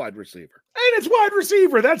that's wide receiver. And it's wide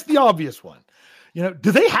receiver. That's the obvious one.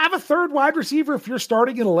 Do they have a third wide receiver if you're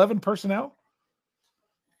starting in 11 personnel?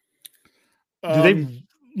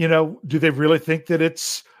 Do they really think that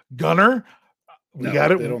it's Gunner? We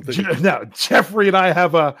got it. No, Jeffrey and I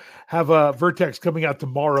have a Vertex coming out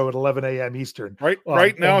tomorrow at 11 a.m. Eastern.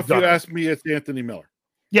 Right now, if you ask me, it's Anthony Miller.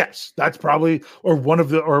 Yes, that's probably or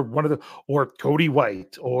Cody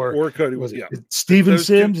White or Cody was Steven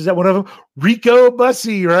Sims. Is that one of them? Rico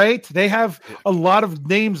Bussey, right? They have a lot of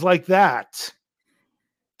names like that,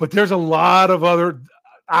 but there's a lot of other.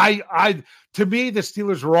 To me, the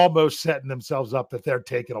Steelers are almost setting themselves up that they're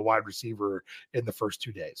taking a wide receiver in the first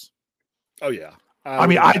 2 days. Oh yeah.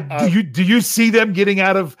 Do you see them getting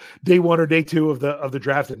out of day 1 or day 2 of the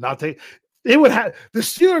draft and not take? It would have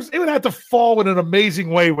to fall in an amazing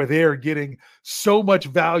way where they are getting so much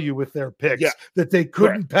value with their picks that they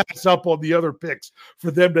couldn't pass up on the other picks for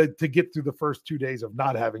them to get through the first 2 days of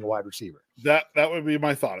not having a wide receiver. That would be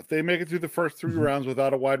my thought. If they make it through the first 3 rounds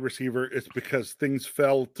without a wide receiver, it's because things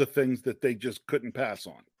fell to things that they just couldn't pass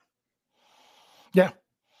on. Yeah.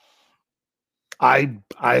 I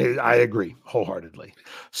agree wholeheartedly.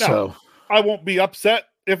 So I won't be upset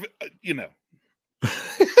if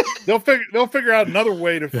they'll figure out another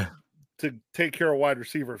way to take care of wide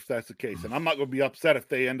receiver if that's the case. And I'm not going to be upset if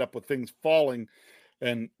they end up with things falling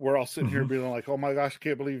and we're all sitting here being like, oh my gosh, I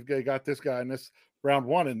can't believe they got this guy in this round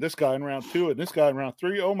 1 and this guy in round 2 and this guy in round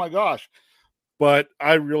 3. Oh my gosh. But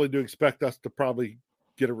I really do expect us to probably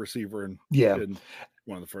get a receiver in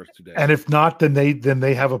one of the first 2 days. And if not, then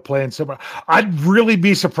they have a plan somewhere. I'd really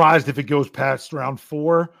be surprised if it goes past round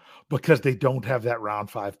 4 because they don't have that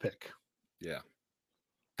round 5 pick. Yeah.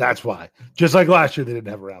 That's why. Just like last year, they didn't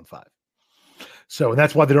have a round 5. So, and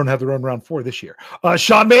that's why they don't have their own round 4 this year.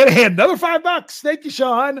 Sean Manahan, another $5. Thank you,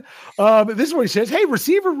 Sean. This is what he says. Hey,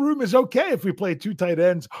 receiver room is okay if we play 2 tight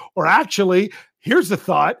ends, or actually, here's the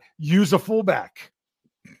thought: use a fullback.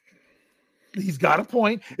 He's got a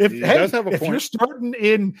point. If you're starting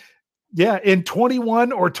in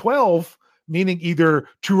 21 or 12, meaning either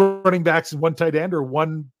 2 running backs and 1 tight end, or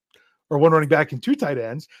one running back and 2 tight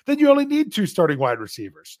ends, then you only need 2 starting wide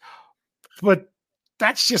receivers. But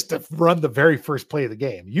that's just to run the very first play of the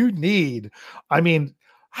game. You need,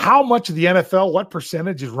 how much of the NFL, what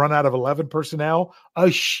percentage is run out of 11 personnel? A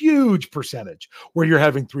huge percentage where you're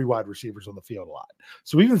having 3 wide receivers on the field a lot.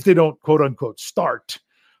 So even if they don't quote unquote start,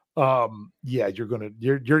 you're going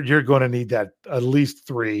to need that at least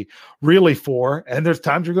 3, really 4. And there's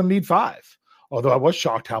times you're going to need 5 Although I was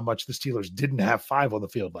shocked how much the Steelers didn't have 5 on the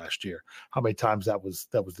field last year, how many times that was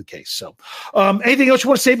the case. So anything else you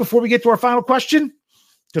want to say before we get to our final question?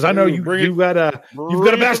 Because I know you've got a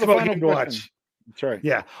basketball game to watch. That's right.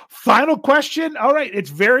 Yeah. Final question. All right. It's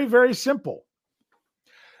very, very simple.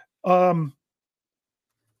 And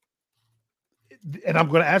I'm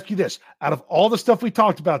going to ask you this. Out of all the stuff we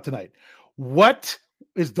talked about tonight, what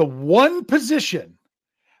is the one position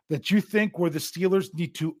that you think where the Steelers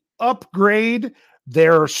need to upgrade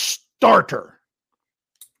their starter?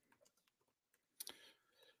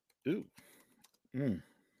 Ooh.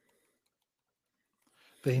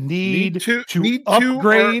 They need to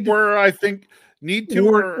upgrade, or I think need to,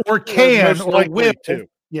 or can, or will. To.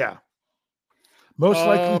 Yeah. Most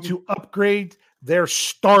likely to upgrade their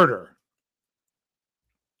starter.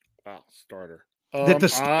 Wow, starter. That the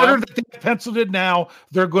starter that they penciled in now,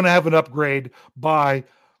 they're going to have an upgrade by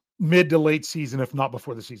mid to late season, if not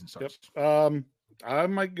before the season starts. Yep. I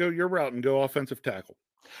might go your route and go offensive tackle.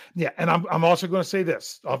 Yeah, and I'm also going to say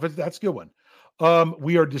this. That's a good one.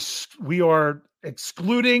 We are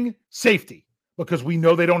excluding safety because we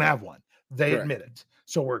know they don't have one. They admit it.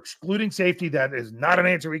 So we're excluding safety. That is not an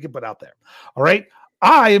answer we can put out there. All right.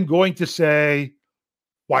 I am going to say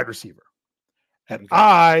wide receiver. And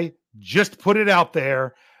I just put it out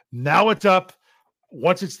there. Now it's up.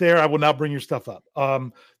 Once it's there, I will now bring your stuff up.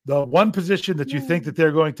 The one position that you think that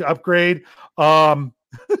they're going to upgrade. There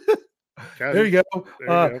you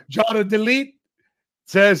go. John Delete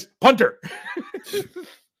says punter.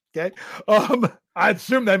 Okay. I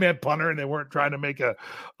assume they meant punter and they weren't trying to make a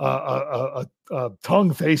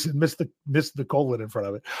tongue face and miss the colon in front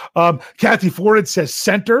of it. Kathy Ford says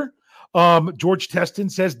center. George Teston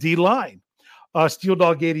says D line. Steel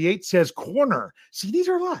Dog 88 says corner. See, these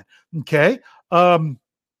are a lot. Okay.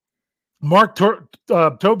 Mark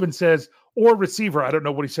Tobin says or receiver. I don't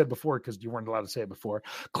know what he said before because you weren't allowed to say it before.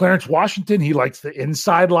 Clarence Washington, he likes the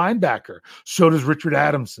inside linebacker. So does Richard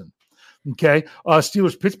Adamson. Okay.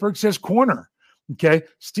 Steelers Pittsburgh says corner. Okay.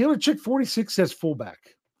 Steeler Chick 46 says fullback.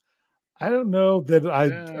 I don't know that I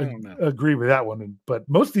agree with that one, but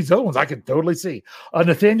most of these other ones I can totally see.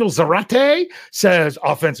 Nathaniel Zarate says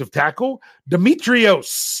offensive tackle.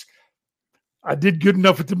 Demetrios. I did good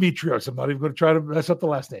enough with Demetrios. I'm not even going to try to mess up the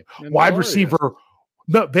last name. Wide receiver.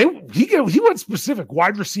 No, he went specific.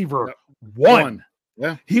 Wide receiver one.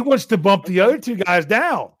 Yeah. He wants to bump the other two guys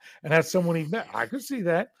down and have someone he met. I could see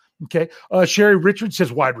that. Okay. Sherry Richards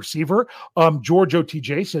says wide receiver. George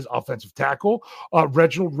OTJ says offensive tackle.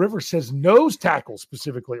 Reginald Rivers says nose tackle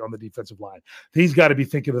specifically on the defensive line. He's got to be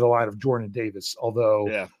thinking of the line of Jordan Davis.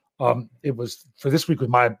 Although it was for this week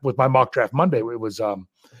with my mock draft Monday,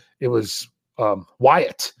 it was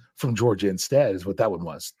Wyatt from Georgia instead is what that one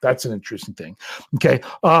was. That's an interesting thing. Okay.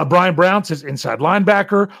 Brian Brown says inside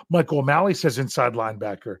linebacker. Michael O'Malley says inside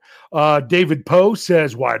linebacker. David Poe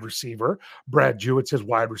says wide receiver. Brad Jewett says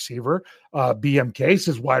wide receiver. BMK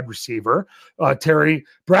says wide receiver. Terry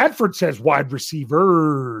Bradford says wide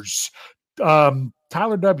receivers.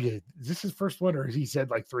 Tyler W. Is this his first one or he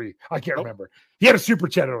said like 3? I can't remember. He had a super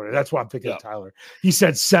chat earlier. That's why I'm thinking of Tyler. He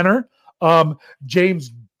said center.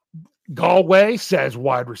 James Galway says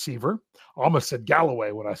wide receiver. I almost said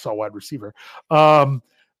Galloway when I saw wide receiver. That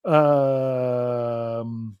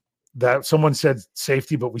someone said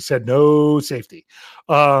safety, but we said no safety.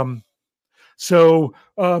 So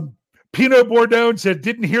Pino Bordone said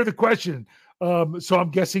didn't hear the question. So I'm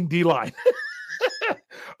guessing D-line.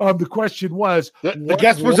 The question was the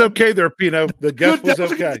guess was okay there, Pino. The guess was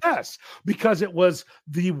okay. Yes, because it was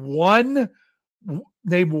the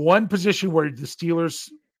name one position where the Steelers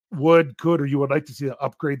could, or you would like to see them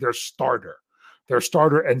upgrade their starter,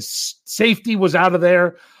 and safety was out of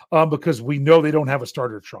there because we know they don't have a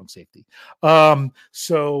starter at strong safety. So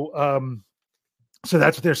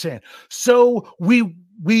that's what they're saying. So we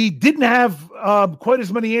didn't have quite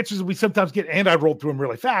as many answers as we sometimes get, and I rolled through them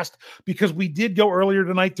really fast because we did go earlier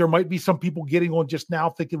tonight. There might be some people getting on just now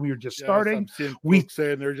thinking we were just starting. We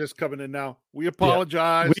saying they're just coming in now. We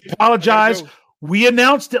apologize. We apologize. We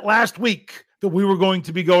announced it last week that we were going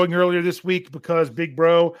to be going earlier this week because Big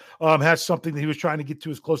Bro has something that he was trying to get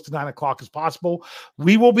to as close to 9 o'clock as possible.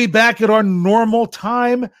 We will be back at our normal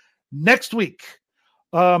time next week.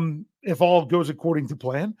 If all goes according to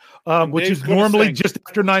plan, which is normally just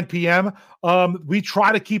after 9 p.m. We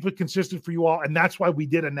try to keep it consistent for you all, and that's why we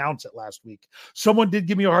did announce it last week. Someone did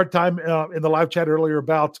give me a hard time in the live chat earlier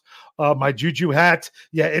about my Juju hat.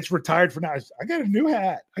 Yeah, it's retired for now. I got a new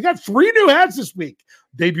hat. I got 3 new hats this week.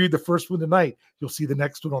 Debuted the first one tonight. You'll see the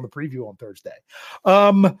next one on the preview on Thursday.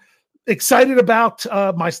 Excited about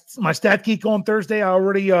my Stat Geek on Thursday. I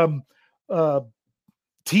already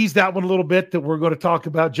teased that one a little bit that we're going to talk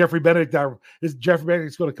about. Jeffrey Benedict's going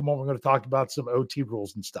to come on. We're going to talk about some OT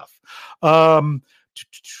rules and stuff.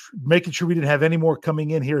 Making sure we didn't have any more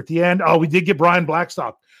coming in here at the end. Oh, we did get Brian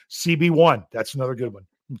Blackstock, CB1. That's another good one.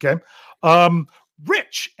 Okay.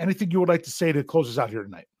 Rich, anything you would like to say to close us out here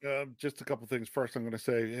tonight? Just a couple things. First, I'm going to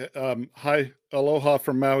say hi, aloha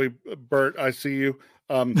from Maui. Bert, I see you.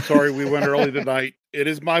 Sorry we went early tonight. It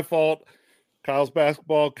is my fault. Kyle's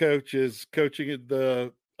basketball coach is coaching at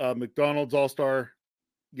the McDonald's All-Star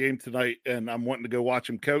game tonight, and I'm wanting to go watch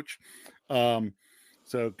him coach.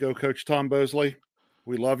 So go coach Tom Bosley.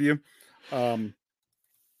 We love you.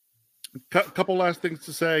 Couple last things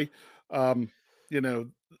to say. The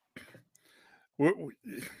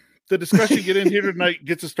discussion get in here tonight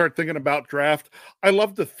gets to start thinking about draft. I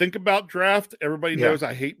love to think about draft. Everybody knows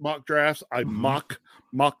I hate mock drafts. I mock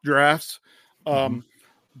drafts.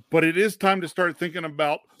 But it is time to start thinking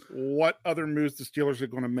about what other moves the Steelers are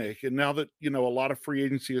going to make. And now that, a lot of free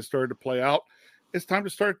agency has started to play out, it's time to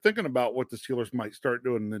start thinking about what the Steelers might start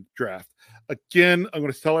doing in the draft. Again, I'm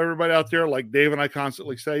going to tell everybody out there, like Dave and I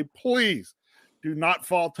constantly say, please do not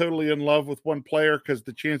fall totally in love with one player, because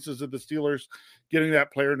the chances of the Steelers getting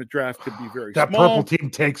that player in the draft could be very small. That purple team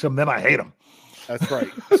takes them, then I hate them. That's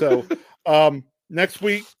right. So next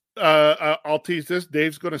week, I'll tease this.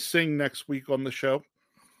 Dave's going to sing next week on the show.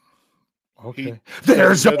 Okay.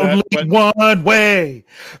 There's only one way.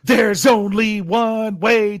 There's only one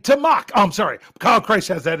way to mock. Oh, I'm sorry. Kyle Christ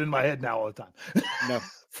has that in my head now all the time. No.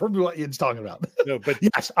 From what Ian's talking about. No, but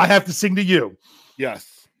yes, I have to sing to you.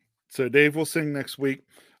 Yes. So Dave will sing next week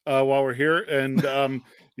while we're here. And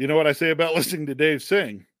you know what I say about listening to Dave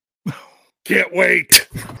sing? Can't wait.